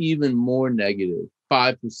make them even more negative,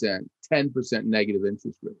 5%, 10% negative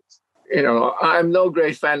interest rates. I'm no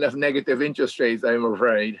great fan of negative interest rates, I'm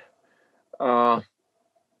afraid.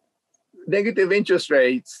 Negative interest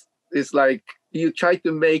rates is like you try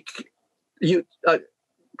to make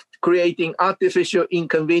creating artificial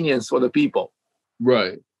inconvenience for the people.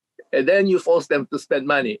 Right. And then you force them to spend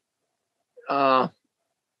money.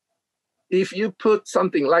 If you put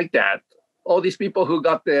something like that, all these people who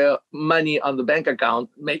got their money on the bank account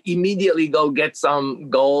may immediately go get some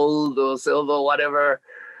gold or silver, whatever,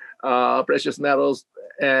 precious metals,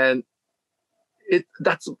 and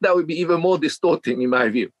that would be even more distorting in my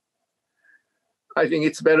view. I think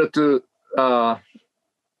it's better to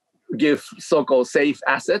give so-called safe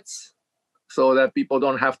assets so that people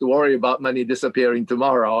don't have to worry about money disappearing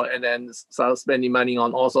tomorrow and then start spending money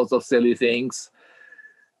on all sorts of silly things.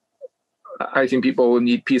 I think people will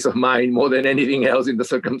need peace of mind more than anything else in the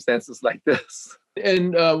circumstances like this.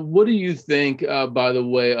 And what do you think, by the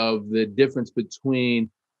way, of the difference between,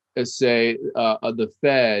 say, the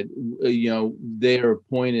Fed? They're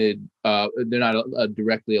appointed, they're not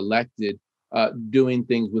directly elected, doing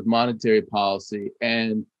things with monetary policy,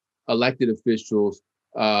 and elected officials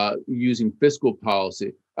using fiscal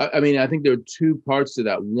policy. I think there are two parts to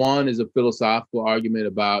that. One is a philosophical argument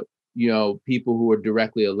about people who are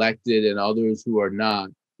directly elected and others who are not.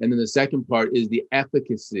 And then the second part is the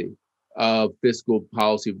efficacy of fiscal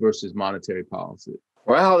policy versus monetary policy.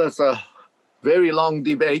 Well, that's a very long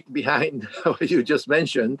debate behind what you just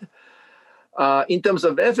mentioned. In terms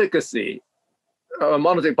of efficacy,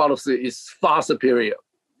 monetary policy is far superior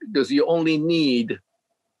because you only need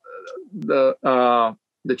the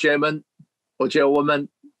chairman or chairwoman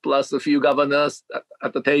plus a few governors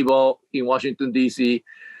at the table in Washington, D.C.,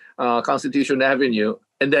 Constitution Avenue,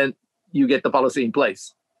 and then you get the policy in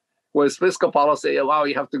place. Whereas fiscal policy,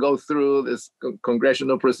 you have to go through this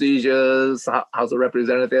congressional procedures, House of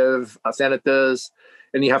Representatives, senators,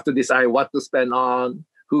 and you have to decide what to spend on,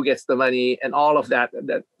 who gets the money, and all of that.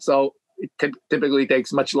 So it typically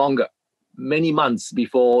takes much longer, many months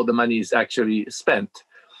before the money is actually spent.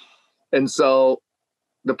 And so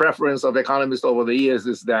the preference of economists over the years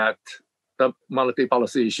is that the monetary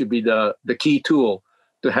policy should be the key tool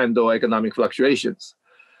to handle economic fluctuations.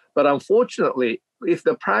 But unfortunately, if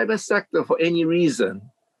the private sector, for any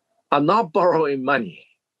reason, are not borrowing money,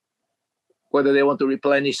 whether they want to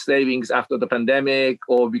replenish savings after the pandemic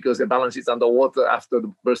or because their balance is underwater after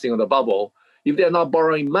the bursting of the bubble, if they're not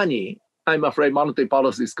borrowing money, I'm afraid monetary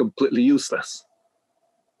policy is completely useless.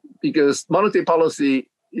 Because monetary policy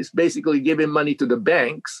is basically giving money to the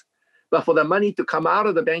banks, but for the money to come out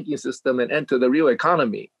of the banking system and enter the real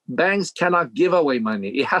economy, banks cannot give away money.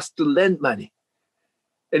 It has to lend money.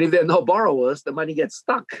 And if there are no borrowers, the money gets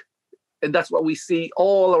stuck. And that's what we see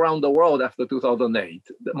all around the world after 2008.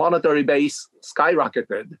 The monetary base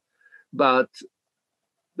skyrocketed, but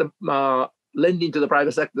the lending to the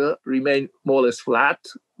private sector remained more or less flat.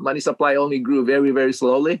 Money supply only grew very, very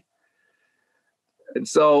slowly. And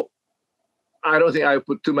so I don't think I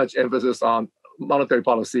put too much emphasis on monetary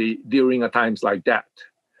policy during times like that.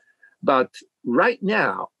 But right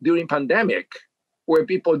now, during pandemic, where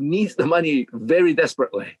people need the money very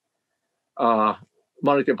desperately,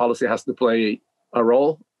 monetary policy has to play a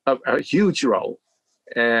role, a huge role.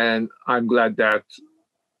 And I'm glad that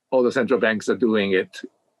all the central banks are doing it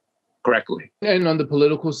correctly. And on the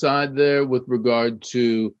political side there, with regard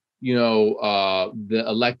to, the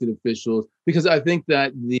elected officials, because I think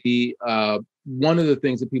that the one of the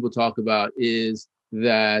things that people talk about is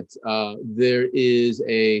that there is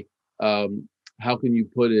a, how can you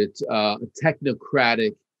put it, a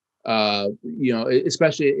technocratic,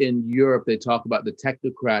 especially in Europe, they talk about the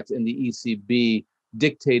technocrats and the ECB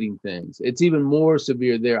dictating things. It's even more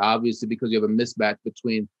severe there, obviously, because you have a mismatch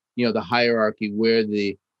between, the hierarchy where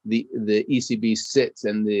the ECB sits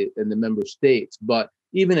and the member states. But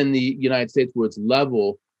even in the United States, where it's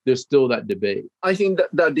level, there's still that debate. I think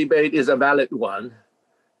that debate is a valid one.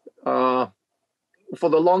 For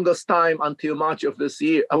the longest time until March of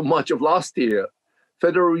last year,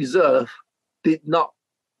 Federal Reserve did not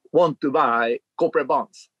want to buy corporate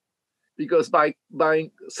bonds, because by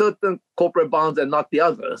buying certain corporate bonds and not the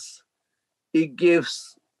others, it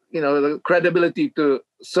gives the credibility to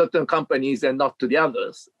certain companies and not to the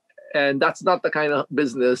others. And that's not the kind of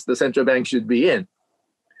business the central bank should be in.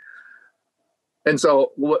 And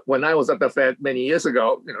so when I was at the Fed many years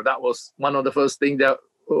ago, that was one of the first things that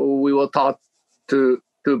we were taught to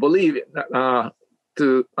believe in,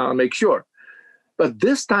 to make sure. But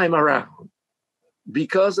this time around,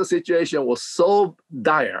 because the situation was so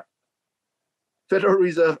dire, Federal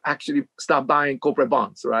Reserve actually stopped buying corporate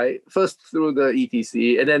bonds, right? First through the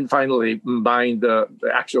ETC, and then finally buying the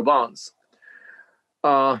actual bonds.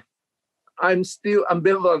 I'm still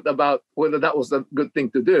ambivalent about whether that was a good thing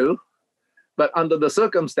to do. But under the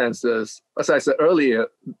circumstances, as I said earlier,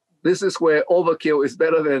 this is where overkill is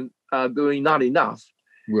better than doing not enough.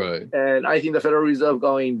 Right. And I think the Federal Reserve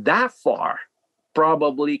going that far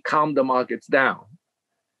probably calmed the markets down.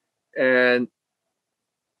 And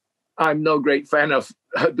I'm no great fan of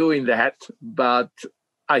doing that, but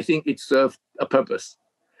I think it served a purpose.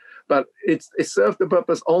 But it served the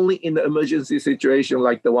purpose only in the emergency situation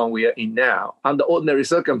like the one we are in now. Under ordinary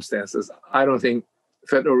circumstances, I don't think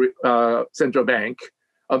Federal Central Bank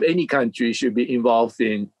of any country should be involved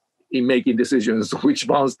in making decisions which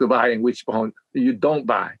bonds to buy and which bond you don't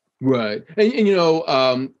buy. Right.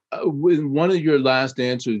 And with one of your last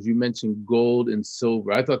answers, you mentioned gold and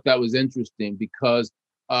silver. I thought that was interesting because,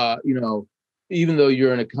 even though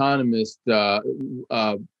you're an economist,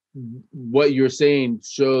 what you're saying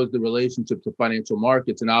shows the relationship to financial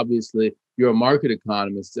markets. And obviously, you're a market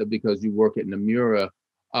economist because you work at Nomura.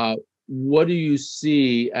 What do you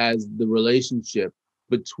see as the relationship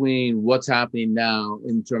between what's happening now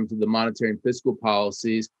in terms of the monetary and fiscal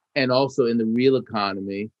policies and also in the real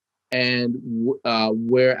economy, and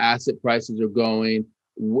where asset prices are going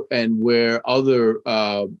and where other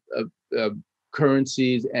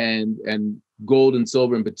currencies and gold and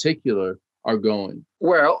silver in particular are going?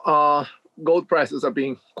 Well, gold prices are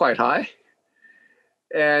being quite high.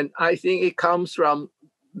 And I think it comes from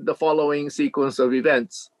the following sequence of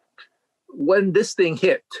events. When this thing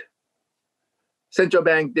hit, central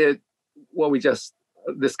bank did what we just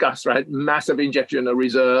discussed, right? Massive injection of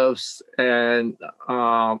reserves and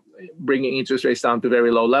bringing interest rates down to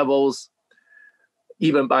very low levels,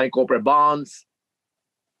 even buying corporate bonds,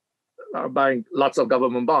 buying lots of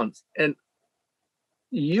government bonds. And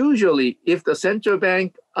usually, if the central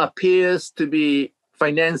bank appears to be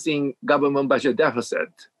financing government budget deficit,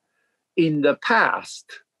 in the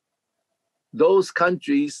past, those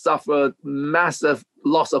countries suffered massive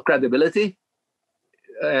loss of credibility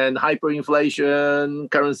and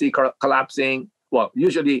hyperinflation, currency collapsing. Well,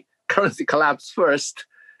 usually currency collapsed first,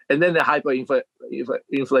 and then the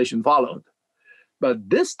hyperinflation followed. But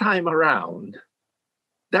this time around,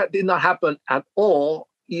 that did not happen at all,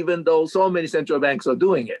 even though so many central banks are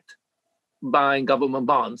doing it, buying government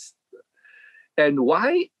bonds. And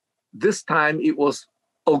why this time it was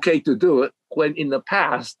okay to do it, when in the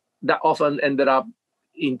past that often ended up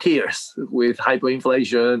in tears with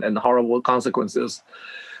hyperinflation and horrible consequences.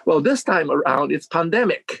 Well, this time around, it's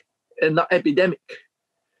pandemic and not epidemic.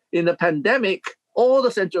 In the pandemic, all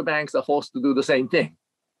the central banks are forced to do the same thing.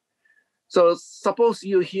 So suppose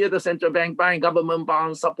you hear the central bank buying government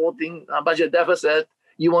bonds, supporting a budget deficit,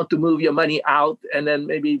 you want to move your money out and then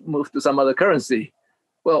maybe move to some other currency.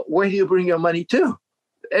 Well, where do you bring your money to?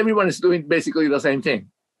 Everyone is doing basically the same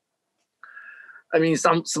thing. I mean,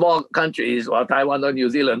 some small countries, well, Taiwan or New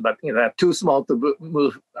Zealand, but they're too small to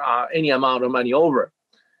move any amount of money over.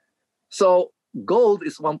 So gold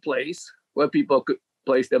is one place where people could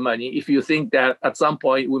place their money. If you think that at some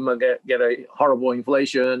point we might get a horrible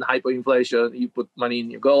inflation, hyperinflation, you put money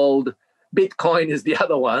in your gold. Bitcoin is the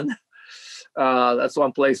other one. That's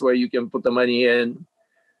one place where you can put the money in.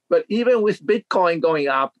 But even with Bitcoin going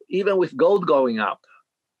up, even with gold going up,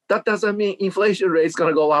 that doesn't mean inflation rate is going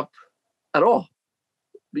to go up at all.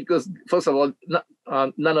 Because first of all,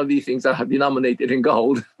 none of these things are denominated in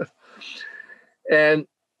gold. And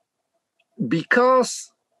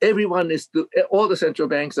because all the central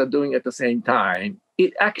banks are doing it at the same time,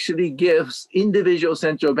 it actually gives individual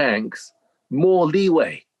central banks more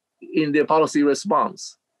leeway in their policy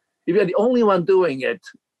response. If you're the only one doing it,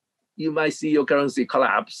 you might see your currency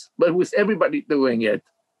collapse. But with everybody doing it,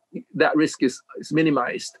 that risk is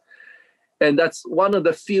minimized. And that's one of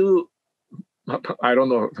the few, I don't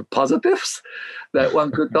know, positives that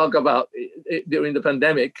one could talk about during the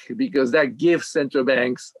pandemic, because that gives central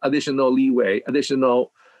banks additional leeway,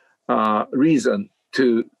 additional reason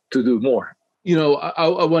to do more. I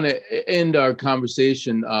want to end our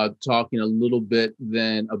conversation talking a little bit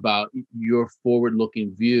then about your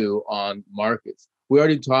forward-looking view on markets. We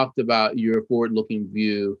already talked about your forward-looking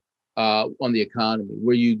view on the economy,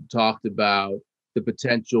 where you talked about the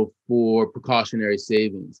potential for precautionary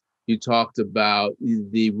savings. You talked about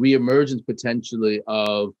the reemergence potentially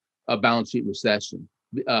of a balance sheet recession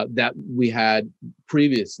that we had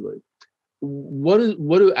previously. What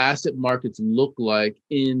do asset markets look like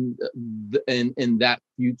in that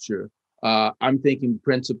future? I'm thinking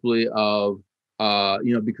principally of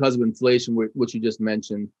because of inflation, which you just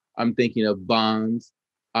mentioned. I'm thinking of bonds.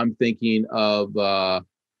 I'm thinking of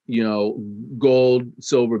gold,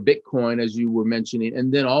 silver, Bitcoin, as you were mentioning,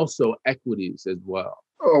 and then also equities as well.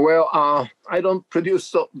 Oh, well, I don't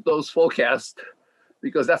produce those forecasts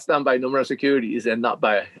because that's done by Nomura Securities and not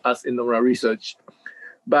by us in Nomura Research.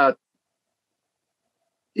 But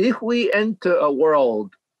if we enter a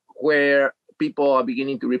world where people are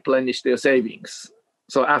beginning to replenish their savings,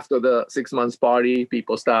 so after the 6 months party,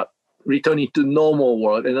 people start returning to normal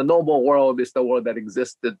world, and the normal world is the world that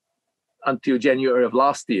existed until January of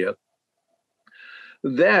last year,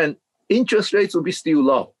 then interest rates will be still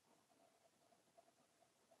low.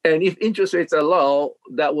 And if interest rates are low,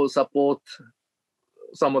 that will support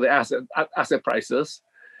some of the asset prices.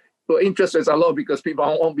 So interest rates are low because people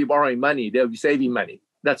won't be borrowing money, they'll be saving money.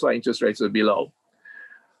 That's why interest rates will be low.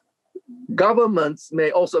 Governments may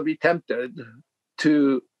also be tempted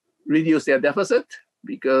to reduce their deficit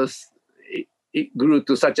because it grew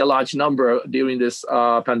to such a large number during this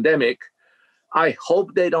pandemic. I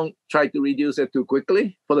hope they don't try to reduce it too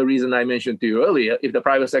quickly for the reason I mentioned to you earlier. If the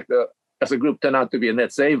private sector as a group turn out to be a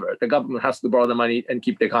net saver, the government has to borrow the money and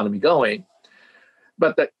keep the economy going.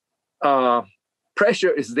 But the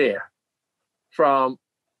pressure is there from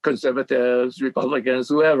conservatives, Republicans,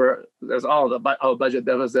 whoever. There's our budget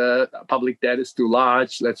deficit, public debt is too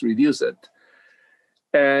large, let's reduce it.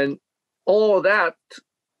 And all that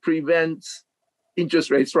prevents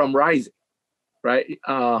interest rates from rising, right?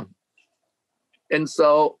 And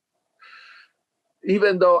so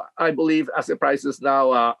even though I believe asset prices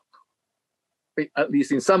now are, at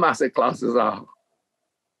least in some asset classes, are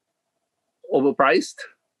overpriced,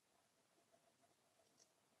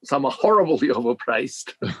 some are horribly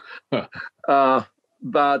overpriced.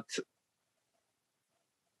 But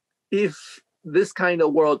if this kind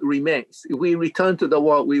of world remains, if we return to the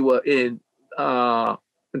world we were in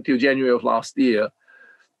until January of last year,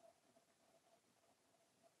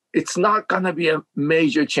 it's not going to be a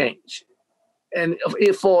major change. And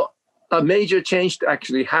if for a major change to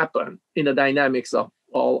actually happen in the dynamics of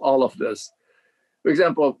all of this, for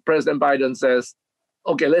example, President Biden says,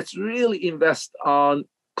 okay, let's really invest on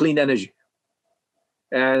clean energy.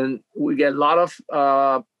 And we get a lot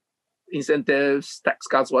of incentives, tax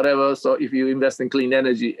cuts, whatever. So if you invest in clean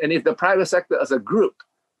energy, and if the private sector as a group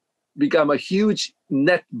become a huge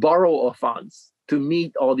net borrower of funds to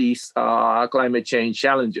meet all these climate change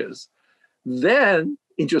challenges, then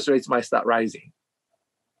interest rates might start rising.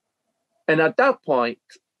 And at that point,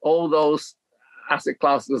 all those asset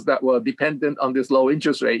classes that were dependent on this low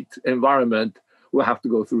interest rate environment will have to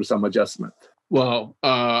go through some adjustment. Well,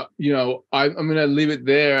 I'm going to leave it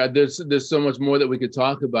there. There's so much more that we could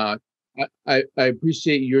talk about. I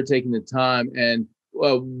appreciate your taking the time, and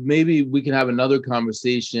maybe we can have another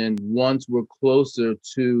conversation once we're closer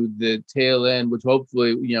to the tail end, which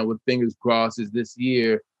hopefully, with fingers crossed, is this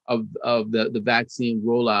year of the vaccine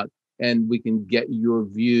rollout, and we can get your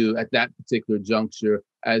view at that particular juncture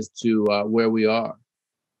as to where we are.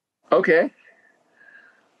 Okay.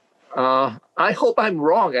 I hope I'm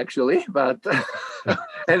wrong, actually, but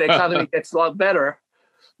and the economy gets a lot better.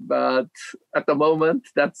 But at the moment,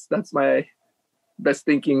 that's my best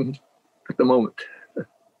thinking at the moment.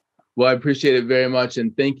 Well, I appreciate it very much,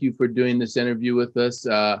 and thank you for doing this interview with us,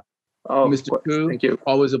 Mr. Koo. Thank you.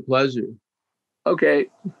 Always a pleasure. Okay,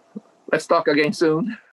 let's talk again soon.